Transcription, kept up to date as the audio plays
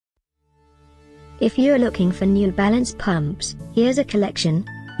If you're looking for New Balance pumps, here's a collection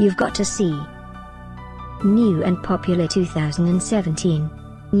you've got to see. New and popular 2017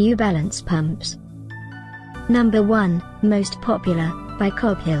 New Balance pumps. Number 1, most popular, by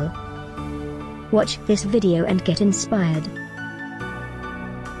Cobb. Watch this video and get inspired.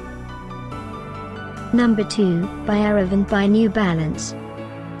 Number 2, by Aravon by New Balance.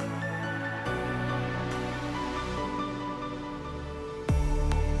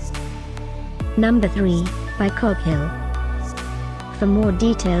 Number 3, by Cobb. For more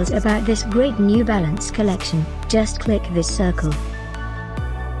details about this great New Balance collection, just click this circle.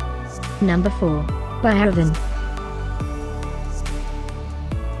 Number 4, by Aravon.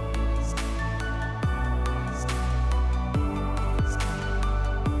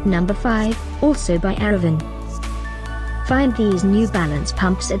 Number 5, also by Aravon. Find these New Balance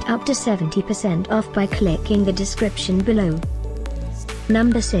pumps at up to 70% off by clicking the description below.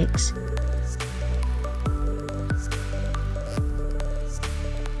 Number 6.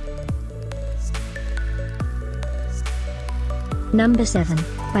 Number 7,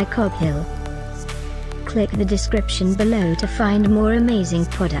 by Cobb. Click the description below to find more amazing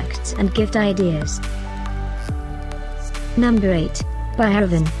products and gift ideas. Number 8, by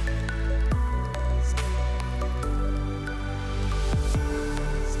Aravon.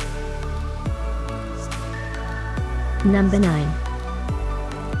 Number 9.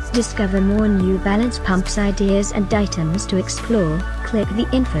 Discover more New Balance pumps ideas and items to explore, click the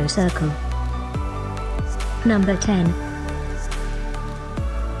info circle. Number 10.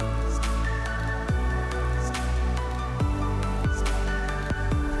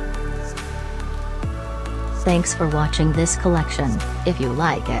 Thanks for watching this collection. If you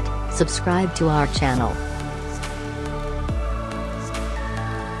like it, subscribe to our channel.